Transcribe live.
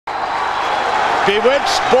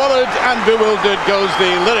Bewitched, bothered and bewildered goes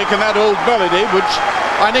the lyric in that old melody, which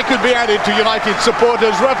I think could be added to United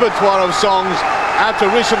supporters' repertoire of songs after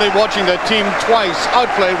recently watching their team twice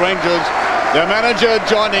outplay Rangers, their manager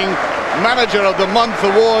joining Manager of the Month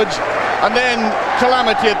awards, and then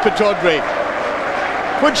calamity at Pittodrie.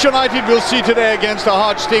 Which United will see today against a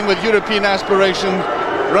Hearts team with European aspirations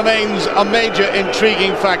remains a major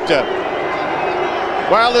intriguing factor.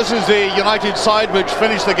 Well, this is the United side which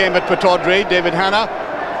finished the game at Pittodrie. David Hanna,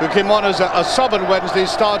 who came on as a sub on Wednesday,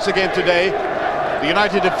 starts again today. The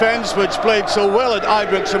United defence, which played so well at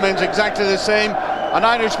Ibrox, remains exactly the same. An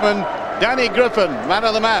Irishman, Danny Griffin, man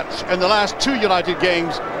of the match in the last two United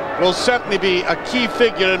games, will certainly be a key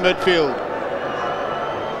figure in midfield.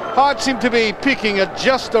 Hearts seem to be peaking at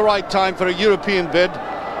just the right time for a European bid.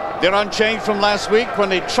 They're unchanged from last week when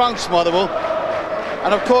they trounced Motherwell.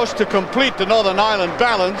 And of course, to complete the Northern Ireland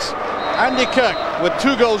balance, Andy Kirk, with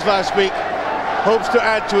 2 goals last week, hopes to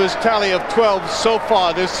add to his tally of 12 so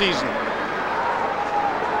far this season.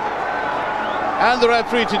 And the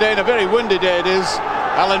referee today, and a very windy day it is,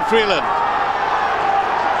 Alan Freeland.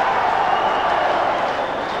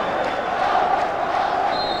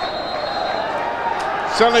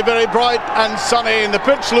 Certainly very bright and sunny, and the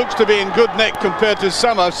pitch looks to be in good nick compared to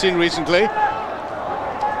some I've seen recently.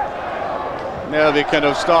 Now the kind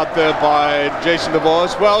of start there by Jason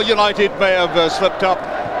DeVos. Well, United may have slipped up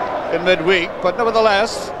in midweek, but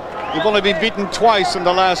nevertheless, they've only been beaten twice in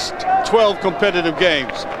the last 12 competitive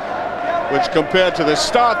games, which compared to the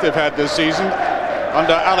start they've had this season,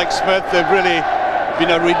 under Alex Smith, they've really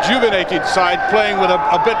been a rejuvenated side, playing with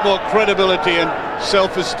a bit more credibility and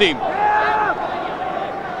self-esteem.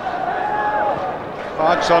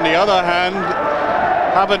 Hearts, on the other hand,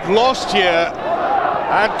 haven't lost here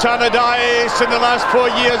at Tannadice in the last 4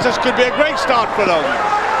 years. This could be a great start for them.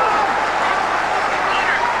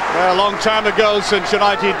 Well, a long time ago since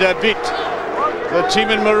United beat the team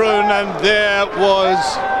in maroon, and there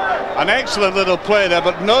was an excellent little play there,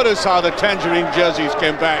 but notice how the tangerine jerseys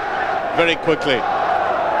came back very quickly.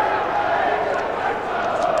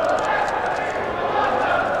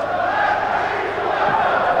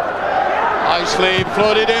 Nicely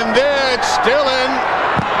floated in there, it's still in.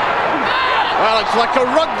 Well, it's like a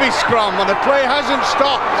rugby scrum and the play hasn't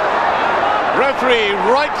stopped. Referee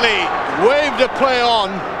rightly waved the play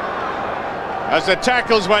on as the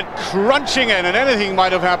tackles went crunching in, and anything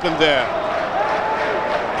might have happened there.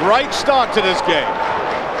 Bright start to this game.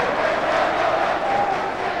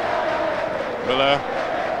 Miller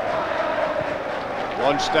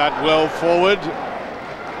launched that well forward.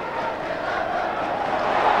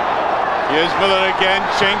 Here's Miller again,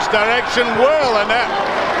 changed direction well, and that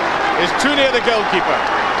is too near the goalkeeper.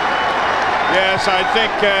 Yes, I think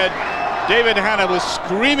David Hanna was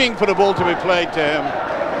screaming for the ball to be played to him.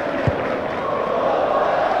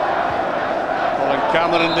 Colin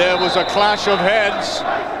Cameron, there was a clash of heads.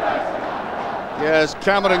 Yes,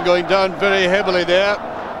 Cameron going down very heavily there.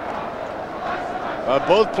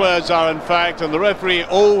 Both players are, in fact, and the referee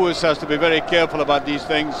always has to be very careful about these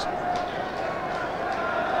things.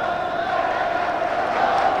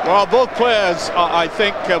 Well, both players, I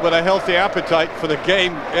think, with a healthy appetite for the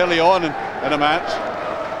game early on in a match.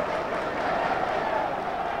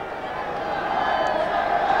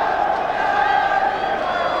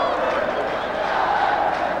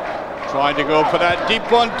 Trying to go for that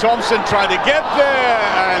deep one. Thompson trying to get there,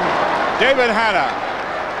 and David Hanna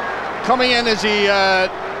coming in as he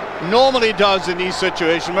normally does in these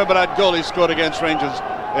situations. Remember that goal he scored against Rangers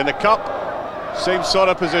in the Cup? Same sort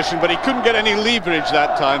of position, but he couldn't get any leverage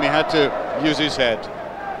that time. He had to use his head.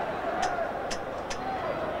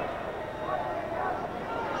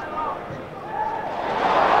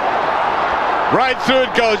 Right through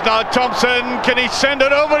it goes now. Thompson, can he send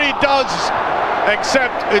it over? He does,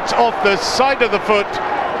 except it's off the side of the foot.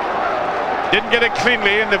 Didn't get it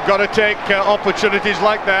cleanly, and they've got to take opportunities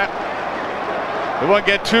like that. They won't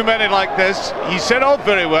get too many like this. He set off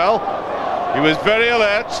very well. He was very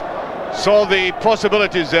alert. Saw the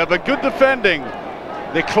possibilities there, but good defending.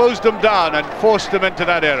 They closed them down and forced them into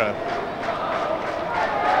that error.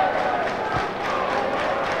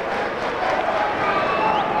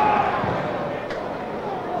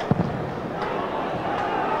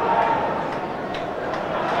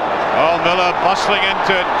 Oh, Miller bustling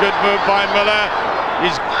into it. Good move by Miller.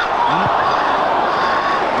 He's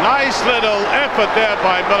nice little effort there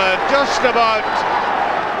by Miller. Just about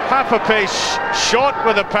half a pace short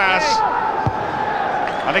with a pass.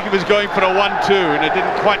 I think he was going for a 1-2 and it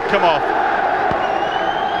didn't quite come off.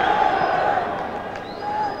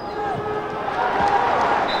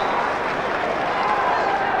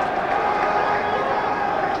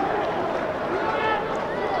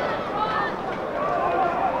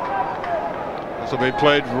 This will be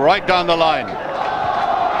played right down the line. A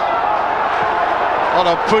lot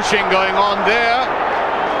of pushing going on there.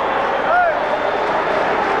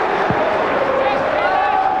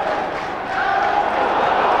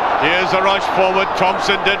 Here's a rush forward.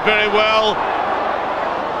 Thompson did very well.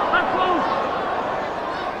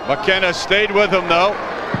 McKenna stayed with him though.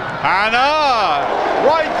 And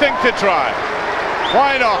right thing to try.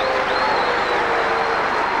 Why not?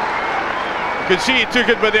 You can see he took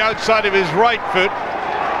it with the outside of his right foot,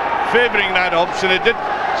 favouring that option. It did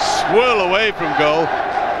swirl away from goal.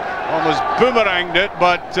 Almost boomeranged it,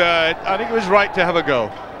 but I think it was right to have a go.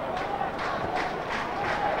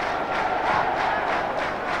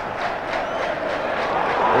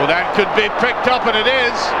 Well, that could be picked up, and it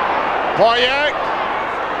is. Boyack.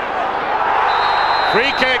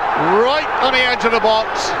 Free kick right on the edge of the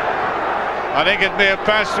box. I think it may have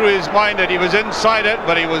passed through his mind that he was inside it,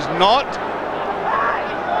 but he was not.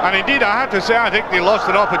 And indeed, I have to say, I think they lost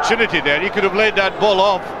an opportunity there. He could have laid that ball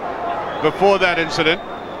off before that incident.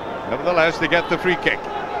 Nevertheless, they get the free kick.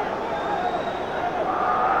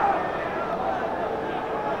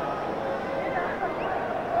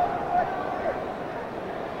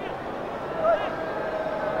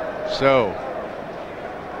 So,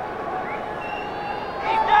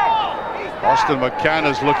 Austin McCann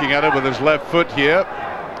is looking at it with his left foot here.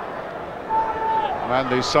 And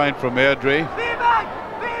they signed from Airdrie.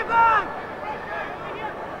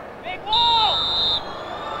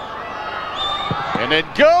 And it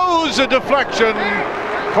goes, a deflection,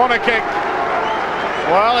 corner kick.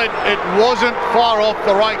 Well, it wasn't far off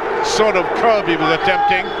the right sort of curve he was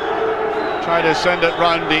attempting. Tried to send it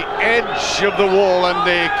round the edge of the wall, and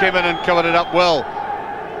they came in and covered it up well.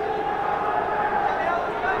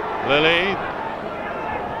 Lilly.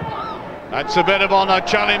 That's a bit of on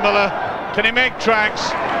Charlie Miller. Can he make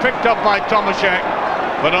tracks? Picked up by Tomaszek,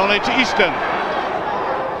 but only to Easton.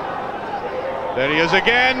 There he is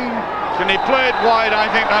again. Can he play it wide? I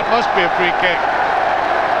think that must be a free kick.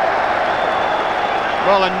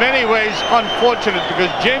 Well, in many ways unfortunate,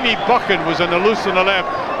 because Jamie Buchan was on the loose on the left,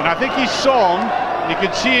 and I think he saw him. You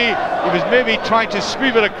could see he was maybe trying to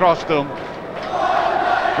sweep it across to him.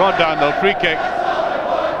 Brought down though, free kick.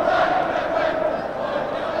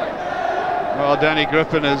 Well, Danny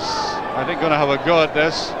Griffin is, I think, going to have a go at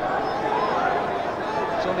this.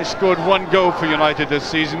 He's only scored one goal for United this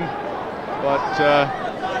season, but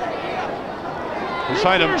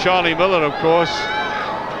beside him, Charlie Miller, of course.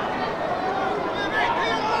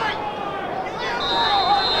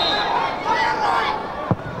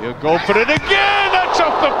 He'll go for it again. That's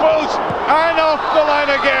off the post and off the line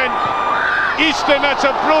again. Easton, that's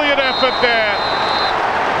a brilliant effort there.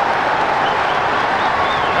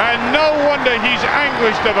 And no wonder he's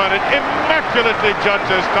anguished about it. Immaculately judged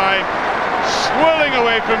this time. Swirling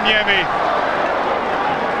away from Yemi.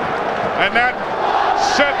 And that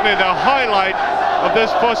certainly the highlight of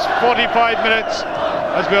this first 45 minutes,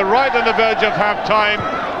 as we're right on the verge of half-time.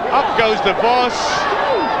 Up goes the boss.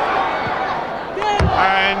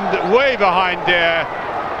 And way behind there,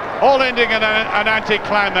 all ending in an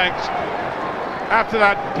anticlimax after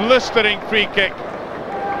that blistering free kick.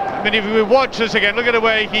 I mean, if we watch this again, look at the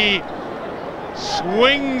way he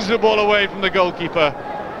swings the ball away from the goalkeeper.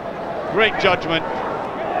 Great judgment.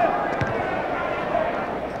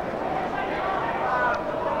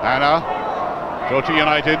 Anna, go to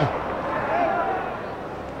United.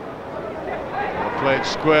 Play it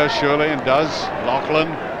square surely, and does.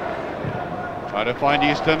 Lachlan. Try to find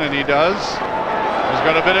Easton, and he does. He's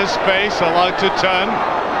got a bit of space, allowed to turn.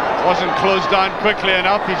 Wasn't closed down quickly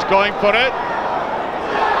enough. He's going for it.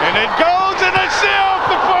 And it goes, and it's there off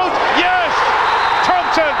the post. Yes!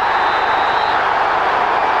 Thompson!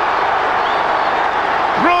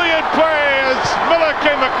 Brilliant play as Miller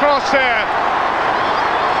came across there.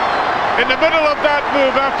 In the middle of that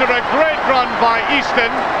move after a great run by Easton.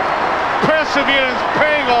 Perseverance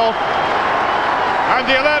paying off. And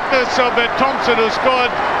the alertness of Thompson, who scored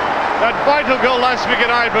that vital goal last week at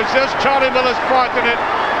Ibrox. There's Charlie Miller's part in it,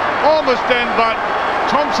 almost in, but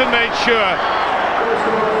Thompson made sure.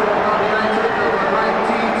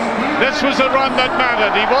 This was a run that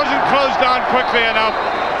mattered. He wasn't closed down quickly enough.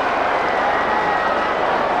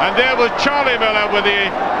 And there was Charlie Miller with the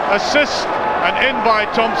assist, and in by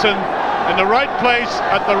Thompson in the right place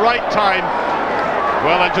at the right time.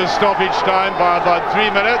 Well into stoppage time by about 3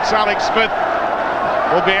 minutes. Alex Smith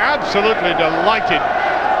will be absolutely delighted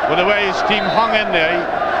with the way his team hung in there.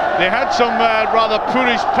 They had some rather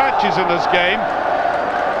poorish patches in this game.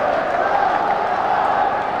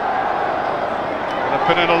 They've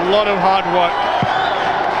put in a lot of hard work.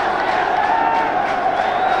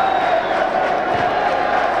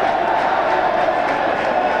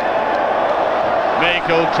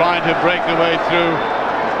 Nico trying to break the way through.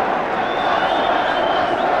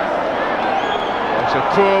 It's a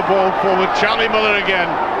poor ball forward. Charlie Miller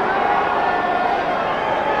again.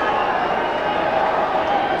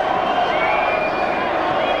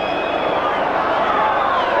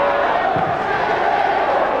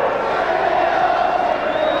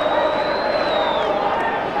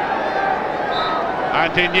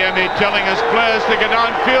 Niemi telling his players to get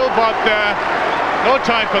downfield, but no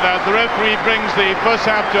time for that. The referee brings the first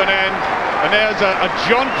half to an end, and there's a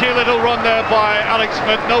jaunty little run there by Alex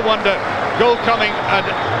Smith. No wonder. Goal coming at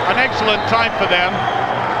an excellent time for them.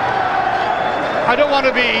 I don't want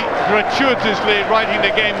to be gratuitously writing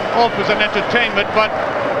the game off as an entertainment, but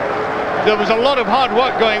there was a lot of hard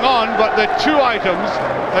work going on. But the two items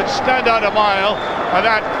that stand out a mile are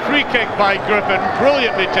that free kick by Griffin,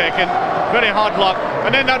 brilliantly taken, very hard luck,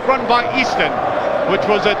 and then that run by Easton, which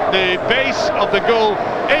was at the base of the goal,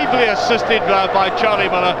 ably assisted by Charlie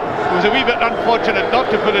Miller, who was a wee bit unfortunate not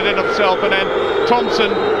to put it in himself, and then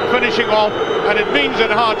Thompson finishing off. And it means that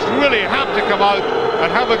Hearts really have to come out and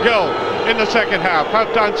have a go in the second half.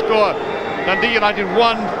 Half-time score, Dundee United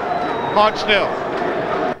 1, Hearts 0.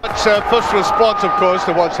 It's first response, of course,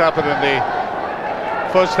 to what's happened in the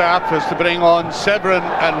first half is to bring on Severin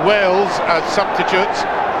and Wales as substitutes.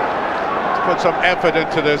 Put some effort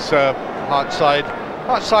into this Hearts side.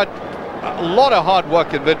 Hearts side, a lot of hard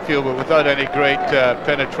work in midfield, but without any great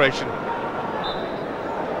penetration.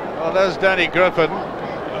 Well, there's Danny Griffin.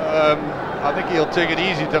 I think he'll take it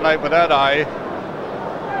easy tonight with that eye.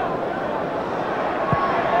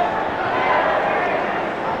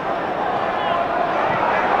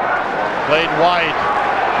 Played wide.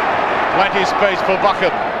 Plenty of space for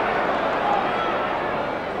Buchan.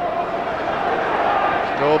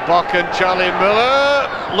 So Buck and Charlie Miller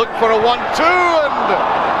look for a 1-2, and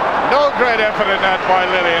no great effort in that by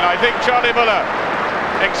Lilly. And I think Charlie Miller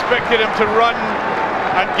expected him to run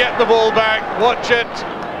and get the ball back, watch it,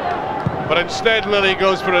 but instead Lilly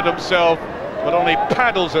goes for it himself, but only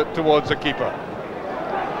paddles it towards the keeper.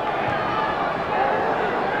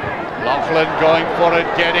 Laughlin going for it,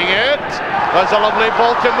 getting it. There's a lovely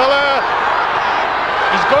ball to Miller.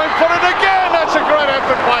 He's going for it again. That's a great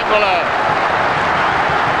effort by Miller.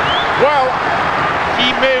 Well, he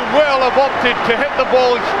may well have opted to hit the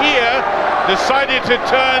ball here, decided to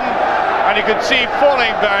turn, and you could see falling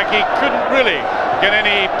back. He couldn't really get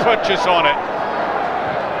any purchase on it.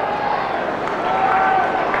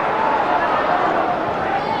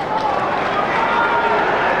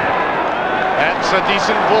 That's a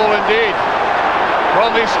decent ball indeed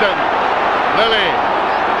from Easton. Lilly.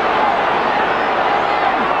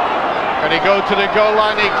 Can he go to the goal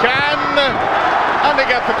line? He can. And they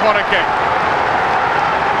get the corner kick.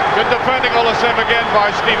 Good defending all the same again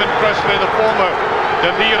by Stephen Presley, the former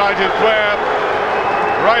Dundee United player.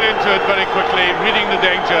 Right into it very quickly, reading the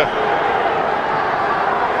danger.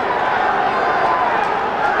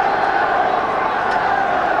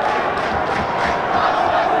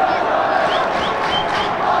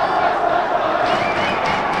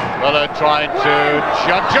 Miller trying to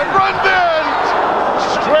judge and run in.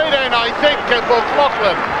 Straight in, I think, at both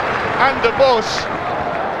Laughlin and the boss.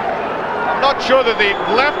 I'm not sure that they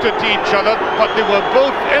left it to each other, but they were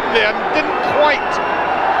both in there and didn't quite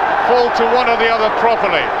fall to one or the other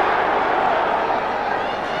properly.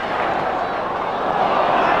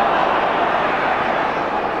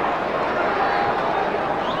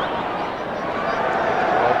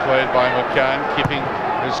 Well played by McCann, keeping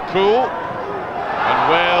his cool. And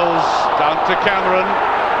Wales down to Cameron.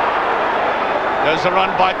 There's a run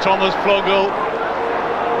by Thomas Flogel.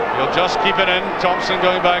 He'll just keep it in. Thompson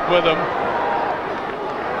going back with him.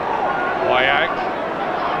 Boyack.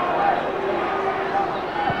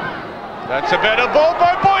 That's a better ball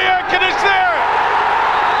by Boyack, and it's there!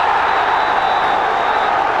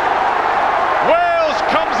 Wales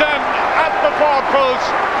comes in at the far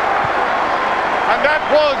post, and that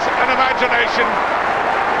was an imagination.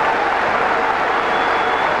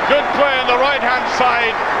 Good play on the right-hand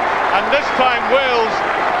side, and this time Wales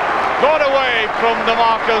got away from the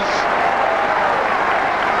markers.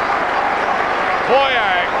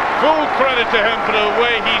 Boyack, full credit to him for the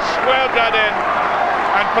way he swerved that in.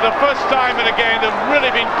 And for the first time in a game, they've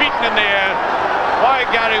really been beaten in the air by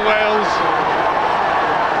Gary Wales.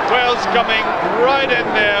 Wales coming right in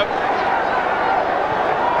there.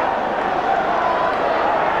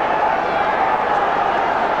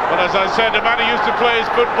 But as I said, the man who used to play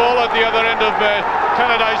his football at the other end of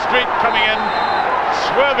Kennedy Street coming in,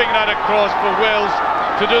 swerving that across for Wales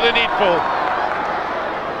to do the needful.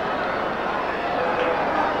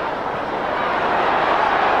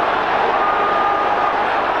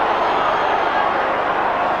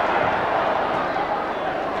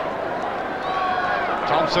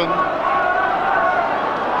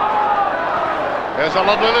 There's a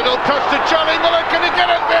lovely little touch to Charlie Miller. Can he get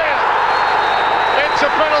it there? It's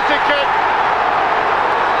a penalty kick.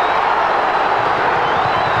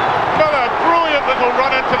 Miller, brilliant little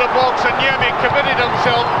run into the box, and Niemi committed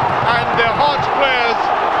himself, and the Hearts players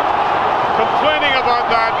complaining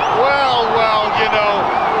about that. Well, you know,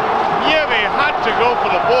 Niemi had to go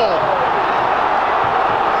for the ball.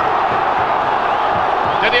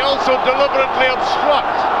 Did he also deliberately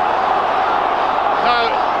obstruct?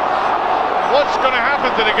 Now, what's going to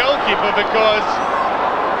happen to the goalkeeper? Because,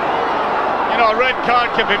 you know, a red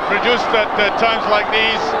card can be produced at times like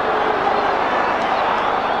these.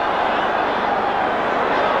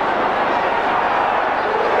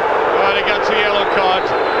 Well, he gets a yellow card.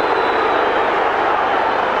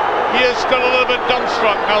 He is still a little bit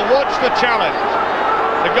dumbstruck. Now watch the challenge.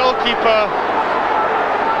 The goalkeeper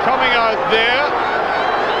coming out there.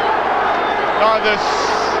 Now this,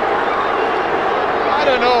 I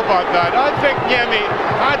don't know about that. I think Niemi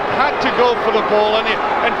had to go for the ball, and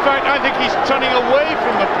in fact I think he's turning away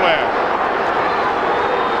from the player.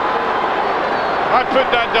 I put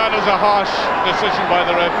that down as a harsh decision by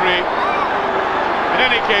the referee. In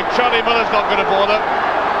any case, Charlie Miller's not going to bother.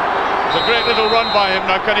 It's a great little run by him.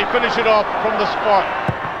 Now can he finish it off from the spot?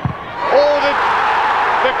 Oh,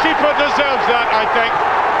 the keeper deserves that, I think.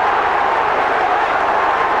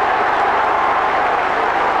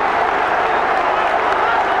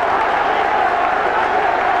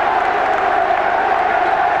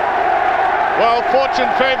 Well, fortune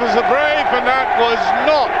favours the brave, and that was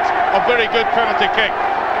not a very good penalty kick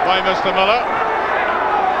by Mr. Miller.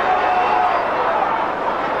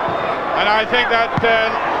 And I think that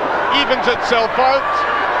evens itself out.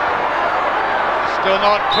 Still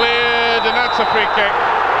not cleared, and that's a free kick.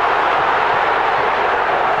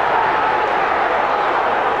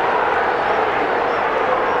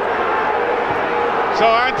 So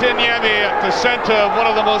Anton Niemi at the centre of one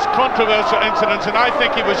of the most controversial incidents, and I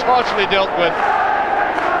think he was harshly dealt with.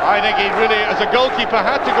 I think he really, as a goalkeeper,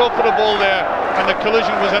 had to go for the ball there, and the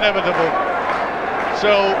collision was inevitable.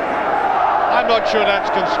 So I'm not sure that's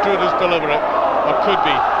construed as deliberate, or could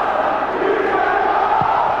be.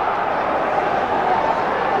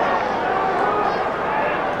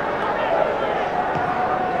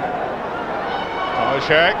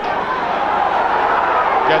 Tomaszek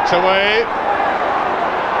gets away.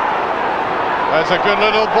 That's a good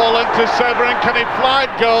little ball into Severin. Can he fly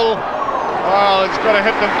it? Goal? Well, it's got to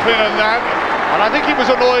hit them cleaner than that. And I think he was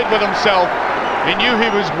annoyed with himself. He knew he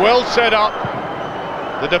was well set up.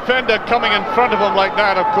 The defender coming in front of him like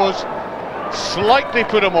that, of course, slightly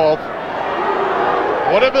put him off.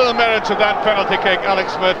 Whatever the merits of that penalty kick,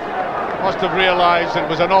 Alex Smith must have realised it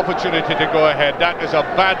was an opportunity to go ahead. That is a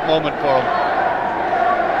bad moment for him.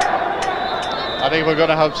 I think we're going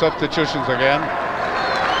to have substitutions again.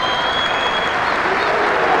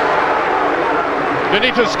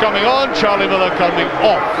 Benitez coming on, Charlie Miller coming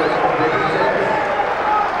off.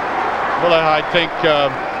 Miller, I think,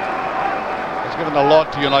 has given a lot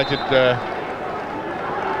to United,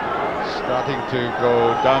 starting to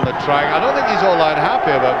go down the track. I don't think he's all that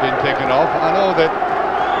happy about being taken off. I know that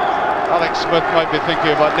Alex Smith might be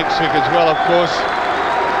thinking about next week as well, of course.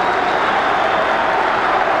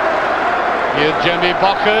 Here's Jimmy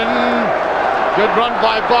Buchan. Good run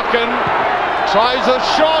by Buchan. Tries a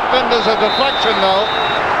shot, and there's a deflection now.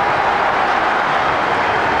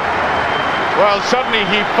 Well, suddenly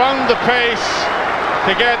he found the pace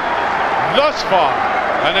to get thus far,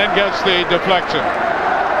 and then gets the deflection.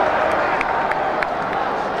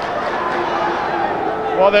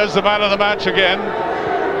 Well, there's the man of the match again.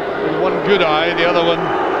 With one good eye, the other one,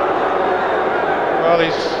 well,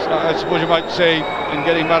 he's, I suppose you might say, in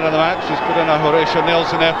getting man of the match, he's put in a Horatio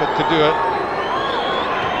Nelson effort to do it.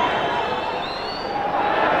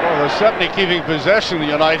 They're certainly keeping possession,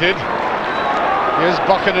 United. Here's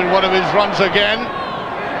Buchan in one of his runs again.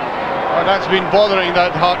 Oh, that's been bothering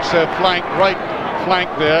that Hearts flank, right flank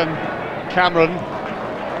there. And Cameron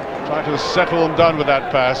trying to settle him down with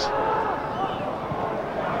that pass.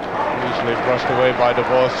 Easily brushed away by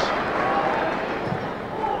DeVos.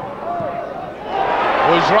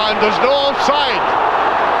 Goes round, there's no offside.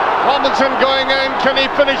 Robinson going in, can he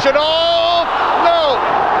finish it off? No!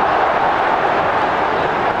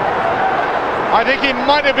 I think he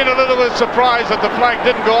might have been a little bit surprised that the flag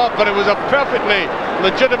didn't go up, but it was a perfectly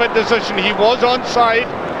legitimate decision. He was onside.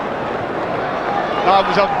 Now it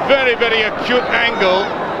was a very, very acute angle.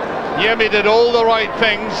 Niemi did all the right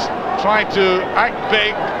things, trying to act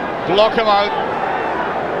big, block him out,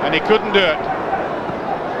 and he couldn't do it.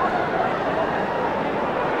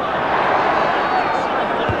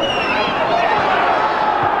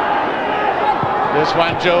 This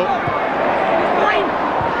Wanjo.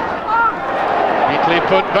 Neatly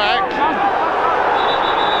put back.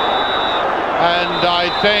 And I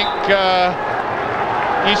think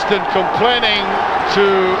Easton complaining to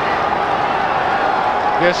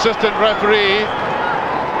the assistant referee.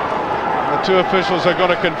 The two officials are going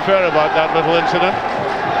to confer about that little incident.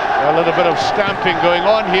 A little bit of stamping going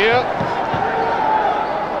on here,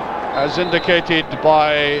 as indicated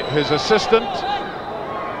by his assistant.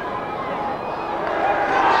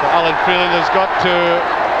 So Alan Freeland has got to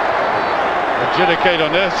adjudicate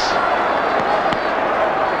on this.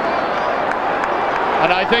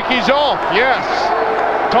 And I think he's off, yes.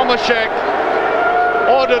 Tomaszek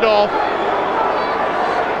ordered off.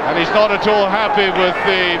 And he's not at all happy with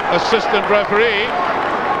the assistant referee.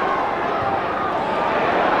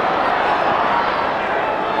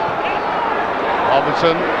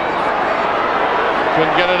 Robinson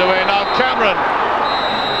couldn't get it away. Now Cameron.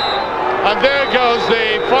 And there goes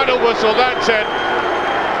the final whistle. That's it.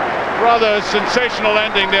 Rather sensational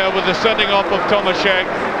ending there with the sending off of Tomaszek.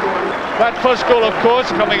 That first goal, of course,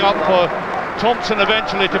 coming up for Thompson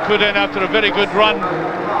eventually to put in after a very good run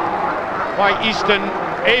by Easton.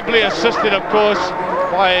 Ably assisted, of course,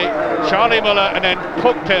 by Charlie Miller, and then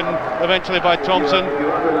poked in eventually by Thompson.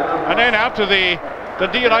 And then after the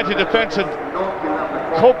Dundee United defence had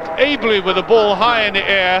coped ably with the ball high in the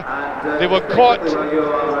air, they were caught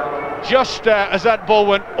just as that ball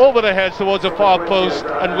went over the heads towards the far post,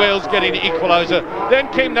 and Wales getting the equaliser. Then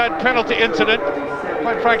came that penalty incident.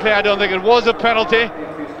 Quite frankly, I don't think it was a penalty,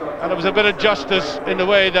 and there was a bit of justice in the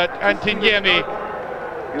way that Antiniemi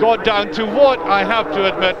got down to what I have to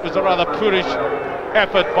admit was a rather poorish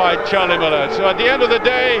effort by Charlie Miller. So at the end of the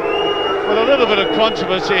day, with a little bit of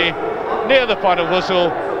controversy near the final whistle,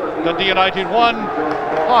 Dundee United won,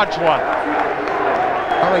 Hearts won.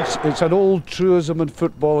 Alex, it's an old truism in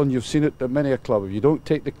football, and you've seen it at many a club. If you don't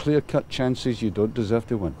take the clear-cut chances, you don't deserve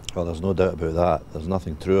to win. Well, there's no doubt about that. There's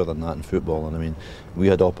nothing truer than that in football. And I mean, we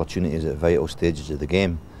had opportunities at vital stages of the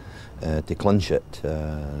game to clinch it.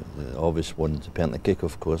 The obvious one's a penalty kick,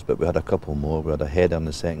 of course, but we had a couple more. We had a header in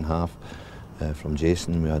the second half from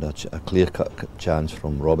Jason. We had a clear-cut chance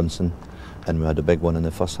from Robinson, and we had a big one in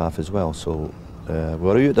the first half as well. So we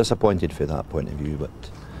were a bit disappointed from that point of view, but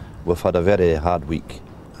we've had a very hard week,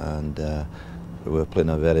 and we're playing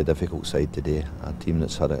a very difficult side today, a team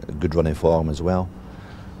that's had a good running form as well.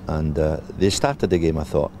 And they started the game, I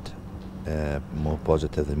thought, more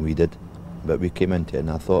positive than we did. But we came into it and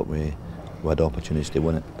I thought we had opportunities to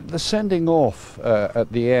win it. The sending off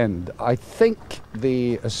at the end, I think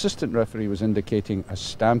the assistant referee was indicating a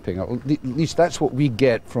stamping. At least that's what we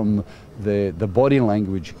get from the body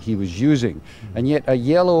language he was using. And yet a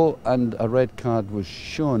yellow and a red card was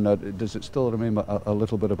shown. Does it still remain a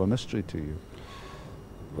little bit of a mystery to you?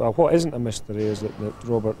 Well, what isn't a mystery is that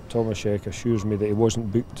Robert Tomaszek assures me that he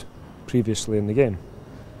wasn't booked previously in the game.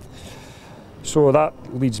 So that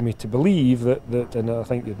leads me to believe that and I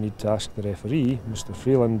think you'd need to ask the referee, Mr.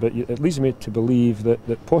 Freeland, but it leads me to believe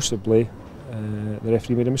that possibly the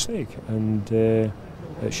referee made a mistake, and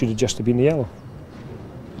it should have just been the yellow.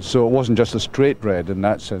 So it wasn't just a straight red in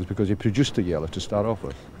that sense, because he produced the yellow to start off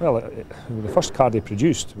with? Well, the first card he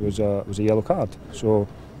produced was a yellow card, so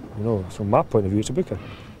you know, from my point of view, it's a booker.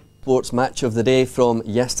 Sports match of the day from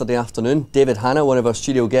yesterday afternoon. David Hanna, one of our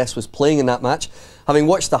studio guests, was playing in that match. Having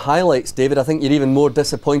watched the highlights, David, I think you're even more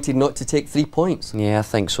disappointed not to take 3 points. Yeah, I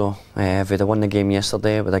think so. If we'd have won the game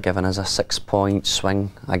yesterday, it would have given us a 6-point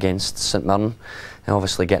swing against St Mirren. And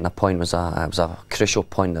obviously getting a point was a crucial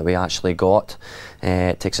point that we actually got.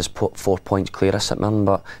 It takes us 4 points clear of St Mirren,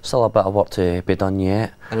 but still a bit of work to be done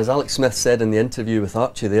yet. And as Alex Smith said in the interview with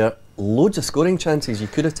Archie there, loads of scoring chances you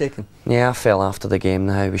could have taken. Yeah, I felt after the game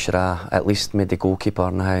now we should have at least made the goalkeeper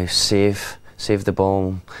now save the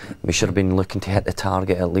ball. We should have been looking to hit the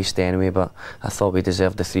target at least anyway, but I thought we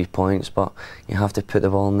deserved the 3 points, but you have to put the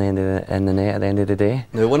ball in the net at the end of the day.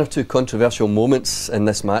 Now, one or two controversial moments in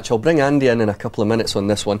this match. I'll bring Andy in a couple of minutes on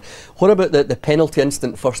this one. What about the penalty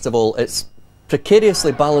incident, first of all? It's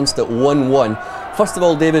precariously balanced at 1-1. First of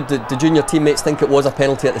all, David, did you and your teammates think it was a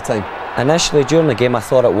penalty at the time? Initially, during the game, I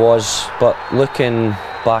thought it was, but looking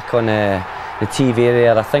back on the TV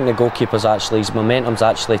there, I think the goalkeeper's actually, his momentum's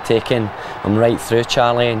actually taken him right through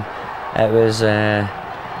Charlie, and it was a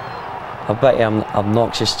bit of an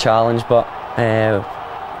obnoxious challenge, but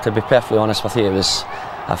to be perfectly honest with you, it was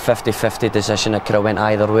a 50-50 decision. It could have went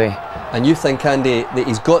either way. And you think, Andy, that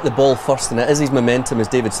he's got the ball first, and it is his momentum, as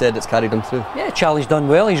David said, that's carried him through? Yeah, Charlie's done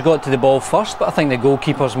well. He's got to the ball first, but I think the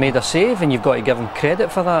goalkeeper's made a save, and you've got to give him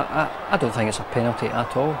credit for that. I don't think it's a penalty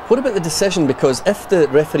at all. What about the decision? Because if the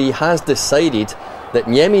referee has decided that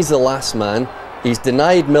Niemi's the last man, He's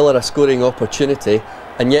denied Miller a scoring opportunity,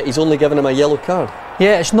 and yet he's only given him a yellow card.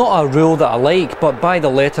 Yeah, it's not a rule that I like, but by the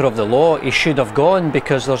letter of the law he should have gone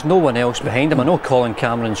because there's no one else behind him. I know Colin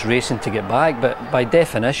Cameron's racing to get back, but by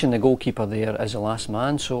definition the goalkeeper there is the last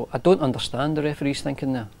man, so I don't understand the referee's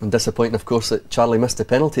thinking there. And disappointing of course that Charlie missed the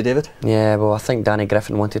penalty, David. Yeah, well I think Danny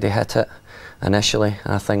Griffin wanted to hit it initially.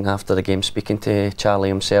 I think after the game, speaking to Charlie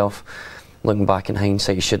himself, looking back in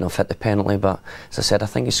hindsight, he shouldn't have hit the penalty, but as I said, I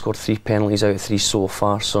think he scored 3 penalties out of 3 so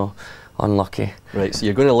far, so unlucky. Right, so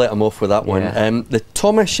you're going to let him off with that one. The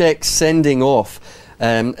Tomaszek sending off,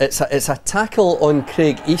 it's a tackle on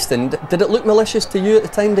Craig Easton. Did it look malicious to you at the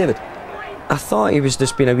time, David? I thought he was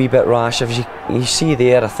just being a wee bit rash. As you see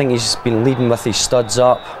there, I think he's been leading with his studs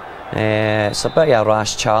up. It's a bit of a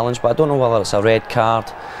rash challenge, but I don't know whether it's a red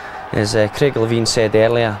card. As Craig Levine said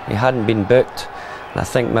earlier, he hadn't been booked. And I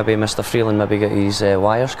think maybe Mr Freeland maybe got his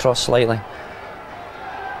wires crossed slightly.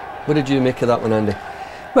 What did you make of that one, Andy?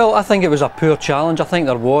 Well, I think it was a poor challenge. I think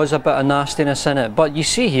there was a bit of nastiness in it, but you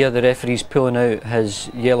see here the referee's pulling out his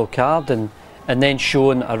yellow card and then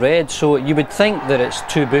showing a red, so you would think that it's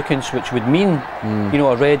 2 bookings, which would mean you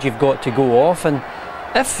know, a red you've got to go off. And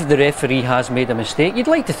if the referee has made a mistake, you'd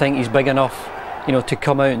like to think he's big enough, you know, to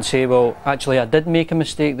come out and say, well, actually I did make a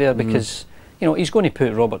mistake there, because you know, he's going to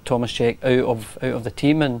put Robert Tomaszek out of the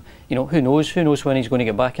team, and you know, who knows when he's going to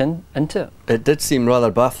get back into it. It did seem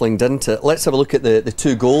rather baffling, didn't it? Let's have a look at the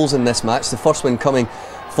 2 goals in this match. The first one coming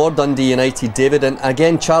for Dundee United, David, and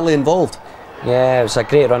again Charlie involved. Yeah, it was a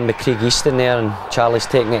great run by Craig Easton there, and Charlie's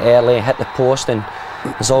taking it early, hit the post, and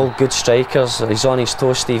there's all good strikers. He's on his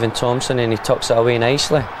toes, Stephen Thompson, and he tucks it away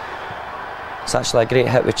nicely. It's actually a great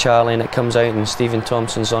hit with Charlie, and it comes out and Stephen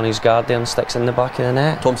Thompson's on his guard there and sticks in the back of the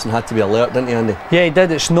net. Thompson had to be alert, didn't he, Andy? Yeah, he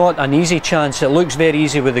did. It's not an easy chance. It looks very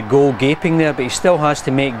easy with the goal gaping there, but he still has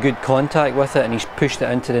to make good contact with it, and he's pushed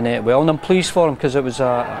it into the net well, and I'm pleased for him because it was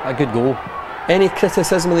a good goal. Any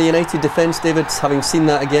criticism of the United defence, David, having seen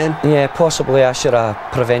that again? Yeah, possibly I should have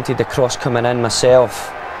prevented the cross coming in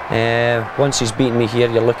myself. Once he's beaten me here,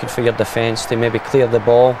 you're looking for your defence to maybe clear the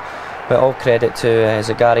ball. But all credit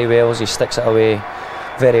to Gary Wells, he sticks it away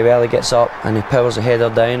very well, he gets up and he powers the header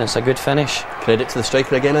down. It's a good finish. Credit to the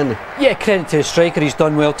striker again, Andy? Yeah, credit to the striker, he's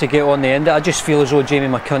done well to get on the end. I just feel as though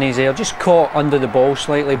Jamie McCunney's there, just caught under the ball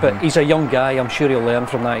slightly, but he's a young guy, I'm sure he'll learn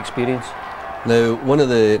from that experience. Now, one of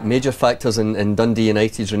the major factors in Dundee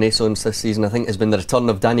United's renaissance this season, I think, has been the return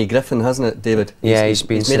of Danny Griffin, hasn't it, David? Yeah, he's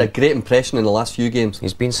made a great impression in the last few games.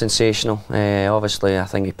 He's been sensational. Obviously, I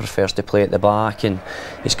think he prefers to play at the back, and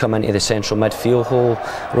he's come into the central midfield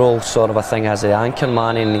role, sort of a thing, as the anchor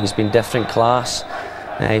man, and he's been different class.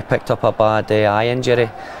 He picked up a bad eye injury,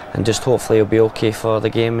 and just hopefully he'll be okay for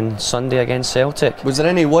the game on Sunday against Celtic. Was there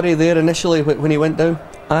any worry there initially when he went down?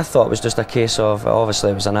 I thought it was just a case of,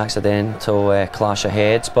 obviously it was an accidental clash of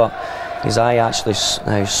heads, but his eye actually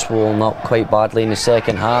swollen up quite badly in the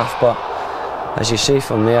second half. But as you see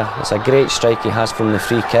from there, it's a great strike he has from the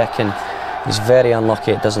free kick, and he's very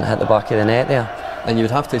unlucky it doesn't hit the back of the net there. And you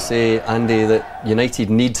would have to say, Andy, that United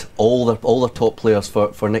need all their top players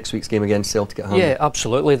for next week's game against Celtic at home. Yeah,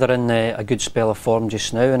 absolutely. They're in a good spell of form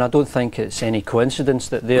just now, and I don't think it's any coincidence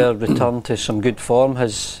that their return to some good form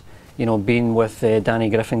has, you know, been with Danny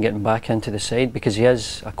Griffin getting back into the side, because he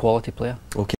is a quality player. Okay.